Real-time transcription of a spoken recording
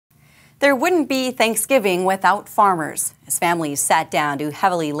There wouldn't be Thanksgiving without farmers. As families sat down to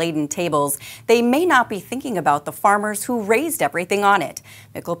heavily laden tables, they may not be thinking about the farmers who raised everything on it.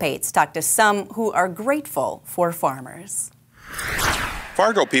 Mikkel Pates talked to some who are grateful for farmers.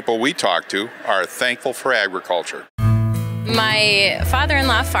 Fargo people we talk to are thankful for agriculture. My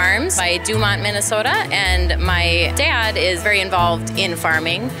father-in-law farms by Dumont, Minnesota, and my dad is very involved in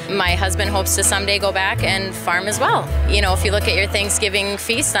farming. My husband hopes to someday go back and farm as well. You know, if you look at your Thanksgiving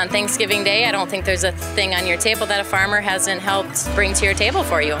feast on Thanksgiving Day, I don't think there's a thing on your table that a farmer hasn't helped bring to your table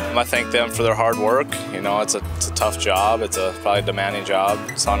for you. I thank them for their hard work. You know, it's a tough job. It's a probably demanding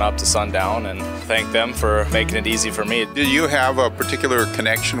job, sun up to sundown, and thank them for making it easy for me. Do you have a particular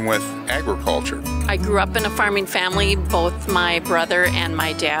connection with agriculture? I grew up in a farming family. Both my brother and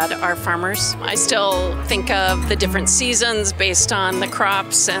my dad are farmers. I still think of the different seasons based on the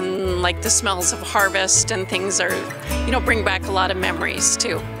crops and like the smells of harvest, and things are, you know, bring back a lot of memories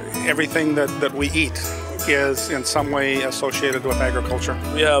too. Everything that we eat is in some way associated with agriculture.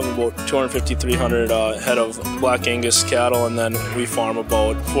 We have about 250, 300 head of Black Angus cattle, and then we farm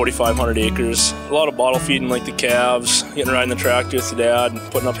about 4,500 acres. A lot of bottle feeding like the calves, getting riding the tractor with the dad,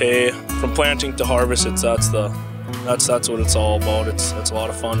 putting up hay. From planting to harvest, that's what it's all about. It's a lot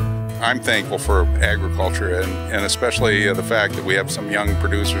of fun. I'm thankful for agriculture and especially the fact that we have some young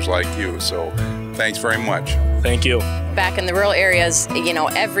producers like you, so thanks very much. Thank you. Back in the rural areas, you know,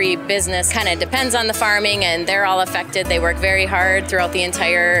 every business kind of depends on the farming, and they're all affected. They work very hard throughout the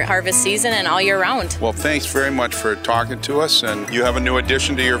entire harvest season and all year round. Well, thanks very much for talking to us, and you have a new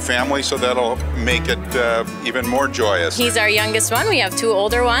addition to your family, so that'll make it even more joyous. He's our youngest one. We have 2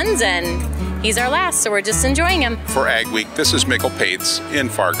 older ones, and he's our last, so we're just enjoying him. For Ag Week, this is Mikkel Pates in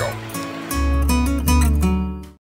Fargo.